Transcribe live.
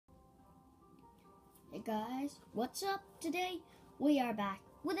Hey guys, what's up? Today we are back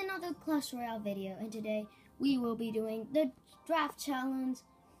with another Clash Royale video, and today we will be doing the draft challenge.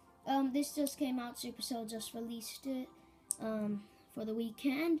 This just came out, Supercell just released it for the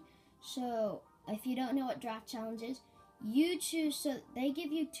weekend. So if you don't know what draft challenge is, you choose. So they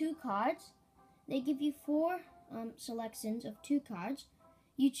give you 2 cards. They give you 4 selections of 2 cards.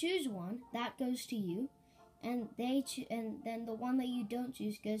 You choose one that goes to you, and and then the one that you don't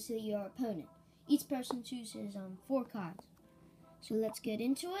choose goes to your opponent. Each person chooses 4 cards. So let's get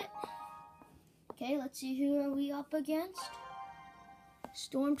into it. Okay, let's see who are we up against.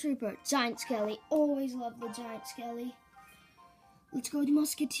 Stormtrooper, Giant Skelly. Always love the Giant Skelly. Let's go to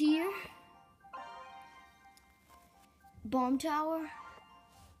Musketeer. Bomb Tower.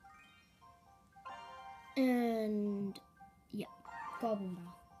 And yeah, Goblin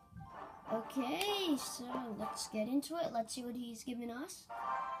Barrel. Okay, so let's get into it. Let's see what he's giving us.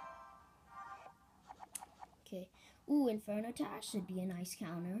 Okay. Ooh, Inferno Tower should be a nice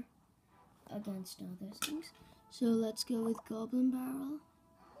counter against all those things. So let's go with Goblin Barrel.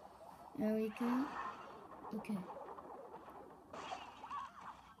 There we go. Okay.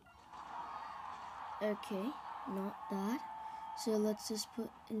 Okay, not that. So let's just put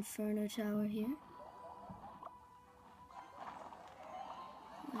Inferno Tower here.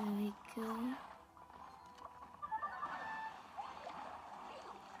 There we go.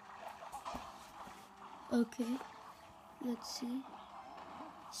 Okay, let's see.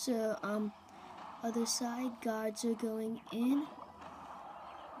 So, other side, guards are going in.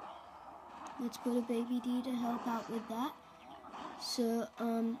 Let's put a Baby D to help out with that. So,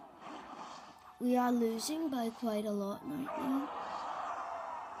 we are losing by quite a lot right now.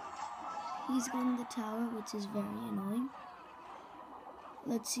 He's in the tower, which is very annoying.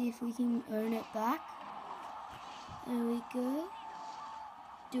 Let's see if we can earn it back. There we go.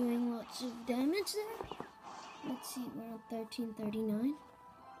 Doing lots of damage there. Let's see, we're at 1339.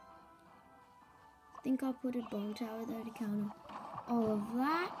 I think I'll put a Bomb Tower there to counter all of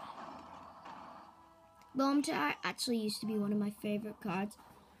that. Bomb Tower actually used to be one of my favorite cards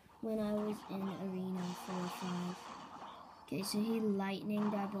when I was in Arena 4 or 5. Okay, so he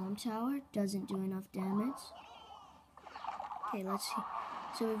lightninged our Bomb Tower. Doesn't do enough damage. Okay, let's see.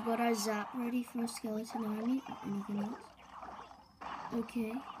 So we've got our Zap ready for a Skeleton Army or anything else.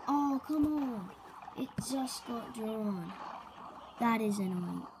 Okay. Oh, come on. It just got drawn. That is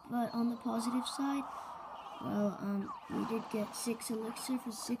annoying. But on the positive side, well, we did get 6 elixir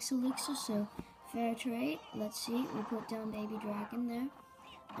for 6 elixir, so fair trade. Let's see. We put down Baby Dragon there.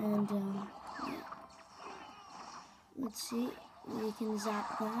 And, yeah. Let's see. We can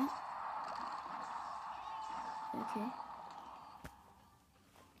zap that. Okay.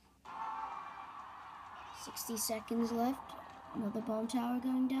 60 seconds left. Another Bomb Tower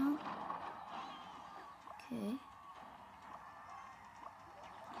going down. Okay.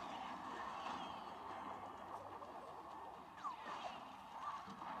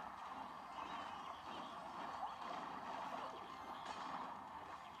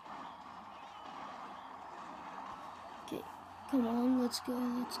 Okay. Come on, let's go,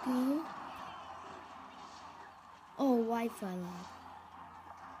 let's go. Oh, Wi-Fi lag.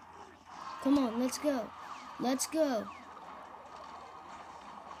 Come on, let's go. Let's go.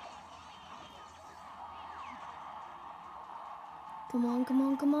 Come on, come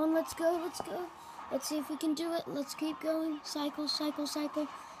on, come on. Let's go, let's go. Let's see if we can do it. Let's keep going. Cycle, cycle, cycle.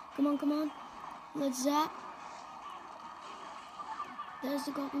 Come on, come on. Let's zap. There's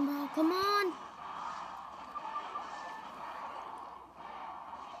the Goblin Barrel. Come on.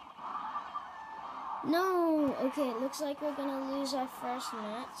 No. Okay, it looks like we're going to lose our first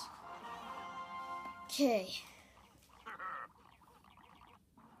match. Okay.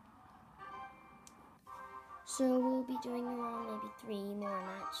 So we'll be doing around maybe 3 more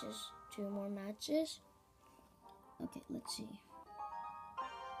matches, 2 more matches. Okay, let's see.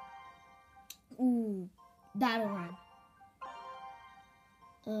 Ooh, Battle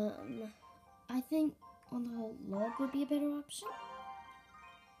Run. I think on the whole log would be a better option.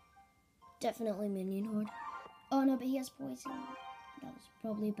 Definitely Minion Horde. Oh no, but he has poison. That was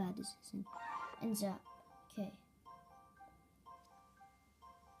probably a bad decision. And Zap. Okay.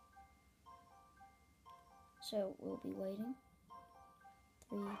 So we'll be waiting.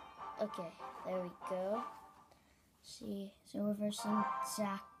 3. Okay, there we go. See, so we're versing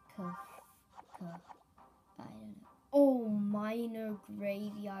Zaka. I don't know. Oh, Minor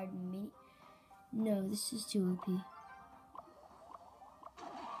Graveyard Mini. No, this is too OP.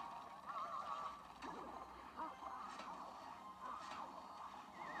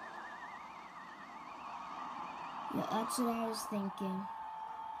 Yeah, that's what I was thinking.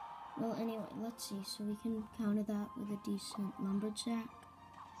 Well, anyway, let's see. So we can counter that with a decent lumberjack.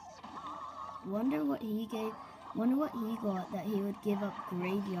 Wonder what he got that he would give up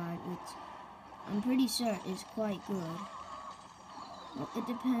graveyard, which I'm pretty sure is quite good. Well, it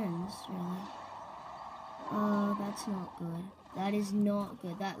depends, really. Oh, that's not good. That is not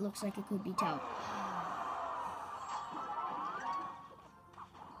good. That looks like it could be tower.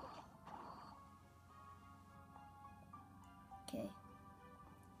 Okay.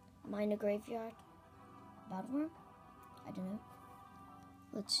 Mine a graveyard. Battle room? I don't know.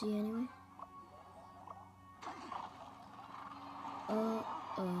 Let's see anyway.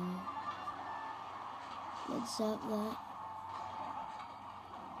 Let's zap that.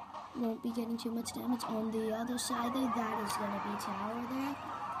 Won't be getting too much damage. On the other side though, that is going to be tower there.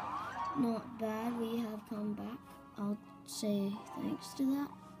 Not bad. We have come back. I'll say thanks to that.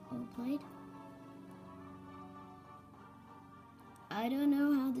 Well played. I don't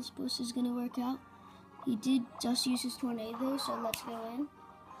know how this boss is going to work out. He did just use his tornado, so let's go in.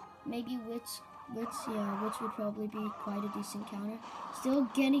 Maybe Witch would probably be quite a decent counter. Still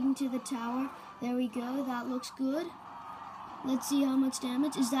getting to the tower. There we go. That looks good. Let's see how much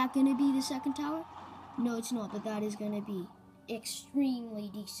damage. Is that going to be the second tower? No, it's not, but that is going to be extremely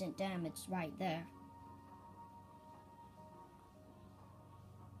decent damage right there.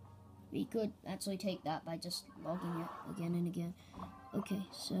 We could actually take that by just logging it again and again. Okay,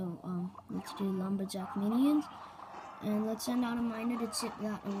 so let's do lumberjack minions. And let's send out a miner to chip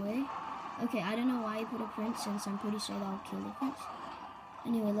that away. Okay, I don't know why he put a prince, since I'm pretty sure that'll kill the prince.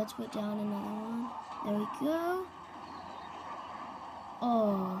 Anyway, let's put down another one. There we go.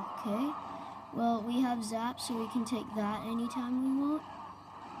 Okay. Well, we have zap, so we can take that anytime we want.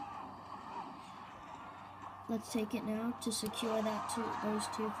 Let's take it now to secure those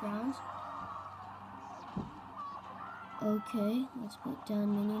 2 crowns. Okay, let's put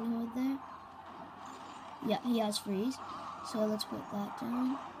down minion horde there. Yeah, he has freeze, so let's put that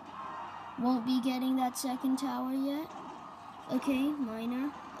down. Won't be getting that second tower yet. Okay,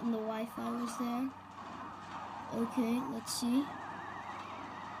 miner, and the Wi-Fi was there. Okay, let's see.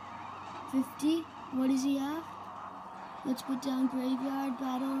 50, what does he have? Let's put down graveyard,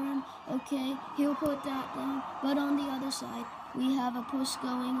 battle room. Okay, he'll put that down. But on the other side, we have a push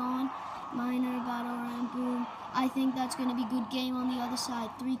going on. Miner, battle room, boom. I think that's going to be good game on the other side.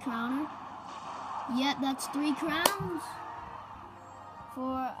 3 crowner. Yep, that's 3 crowns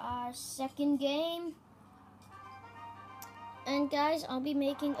for our second game. And guys, I'll be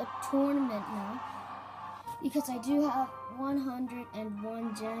making a tournament now, because I do have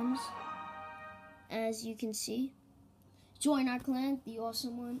 101 gems, as you can see. Join our clan, the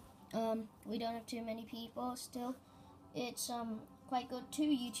awesome one. We don't have too many people still. It's quite good. 2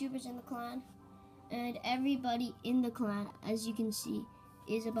 YouTubers in the clan, and everybody in the clan, as you can see,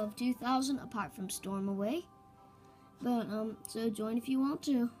 is above 2,000 apart from Stormaway. But so join if you want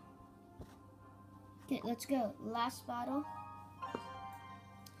to. Okay, let's go. Last battle.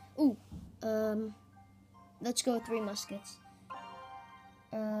 Ooh, let's go 3 muskets.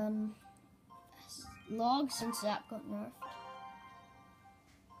 Log, since that got nerfed.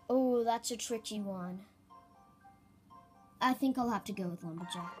 Oh, that's a tricky one. I think I'll have to go with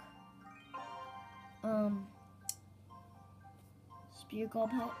lumberjack. Spear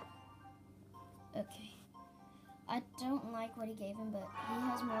gob hut. Okay. I don't like what he gave him, but he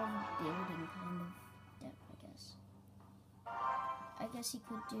has more of a building kind of depth, I guess. I guess he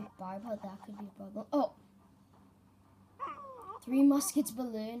could do barb hut, that could be a problem. Oh! 3 muskets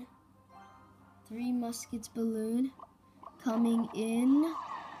balloon. 3 muskets balloon coming in.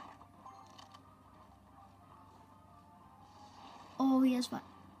 Oh, he has 5.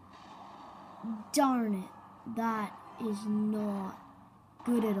 Darn it. That is not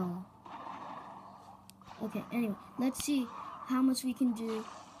good at all. Okay, anyway, let's see how much we can do.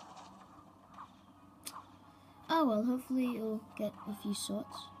 Oh, well, hopefully it'll get a few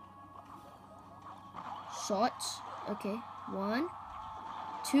shots. Shots. Okay, 1,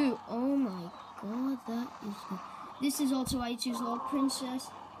 2. Oh my god, that is good. This is also why I choose log princess.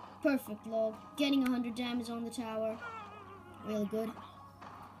 Perfect log. Getting 100 damage on the tower. Really good.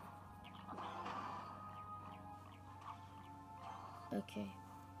 Okay.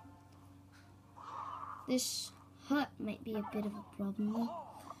 This hut might be a bit of a problem though.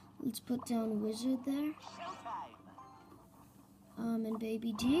 Let's put down wizard there. And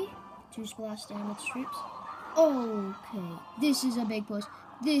baby D. 2 splash damage strips. Okay. This is a big push.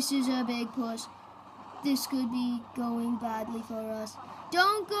 This is a big push. This could be going badly for us.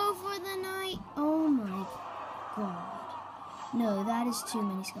 Don't go for the knight. Oh my god. No, that is too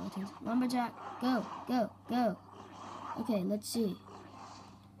many skeletons. Lumberjack, go, go, go. Okay, let's see.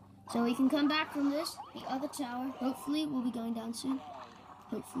 So we can come back from this, the other tower. Hopefully, we'll be going down soon.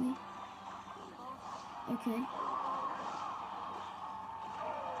 Hopefully. Okay.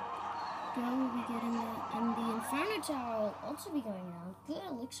 Go, we'll be getting that. And the Inferno Tower will also be going down. Good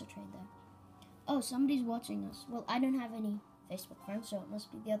elixir trade there. Oh, somebody's watching us. Well, I don't have any Facebook friends, so it must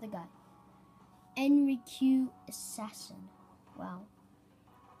be the other guy. Enrique Assassin. Wow.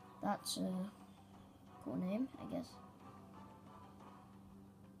 That's a cool name, I guess.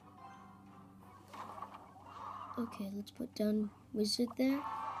 Okay, let's put down Wizard there.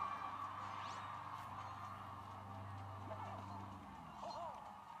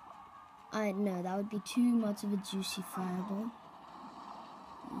 No, that would be too much of a juicy fireball.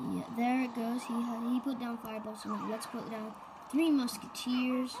 Yeah, there it goes. He put down fireball, so now let's put down 3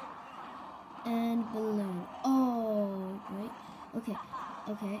 musketeers and balloon. Oh, great. Okay.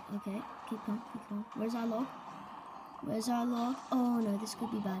 Keep going. Where's our log? Oh no, this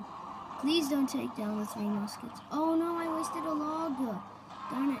could be bad. Please don't take down the 3 muskets. Oh no, I wasted a log.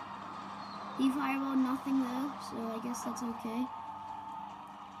 Darn it. He fireballed nothing though, so I guess that's okay.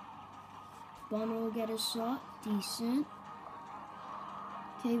 Bomber will get a shot. Decent.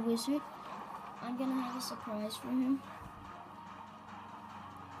 Okay, Wizard. I'm gonna have a surprise for him.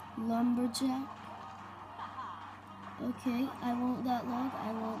 Lumberjack. Okay, I want that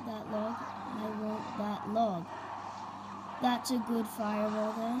log. That's a good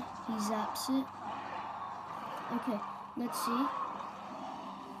fireball there. He zaps it. Okay, let's see.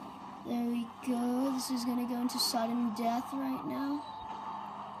 There we go. This is gonna go into sudden death right now.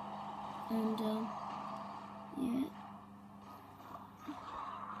 And, yeah.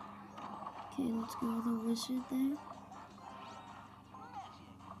 Okay, let's go with the Wizard there.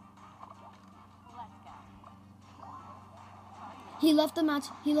 He left the match.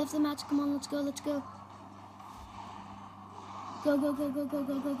 Come on, let's go. Go. Come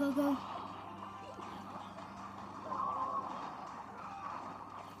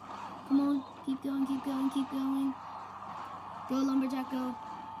on, keep going. Go, Lumberjack, go.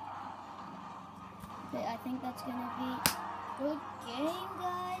 Okay, I think that's gonna be a good game,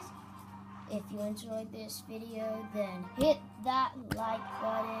 guys. If you enjoyed this video, then hit that like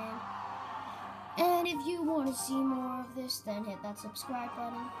button. And if you want to see more of this, then hit that subscribe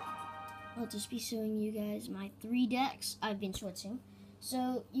button. I'll just be showing you guys my 3 decks I've been switching.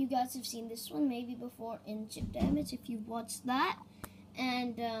 So you guys have seen this one maybe before in Chip Damage if you've watched that.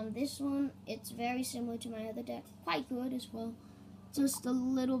 And this one, it's very similar to my other deck. Quite good as well. Just a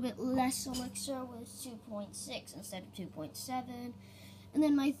little bit less elixir with 2.6 instead of 2.7. And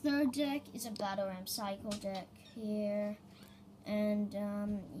then my 3rd deck is a Battle Ram Cycle deck here. And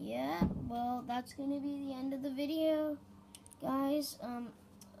yeah, well, that's gonna be the end of the video, guys.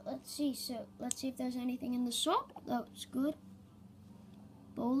 Let's see if there's anything in the shop. That's good.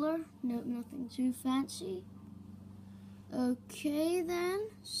 Bowler, no, nothing too fancy. Okay then,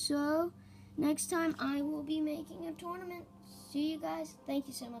 so next time I will be making a tournament. See you guys. Thank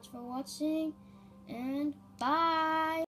you so much for watching, and bye.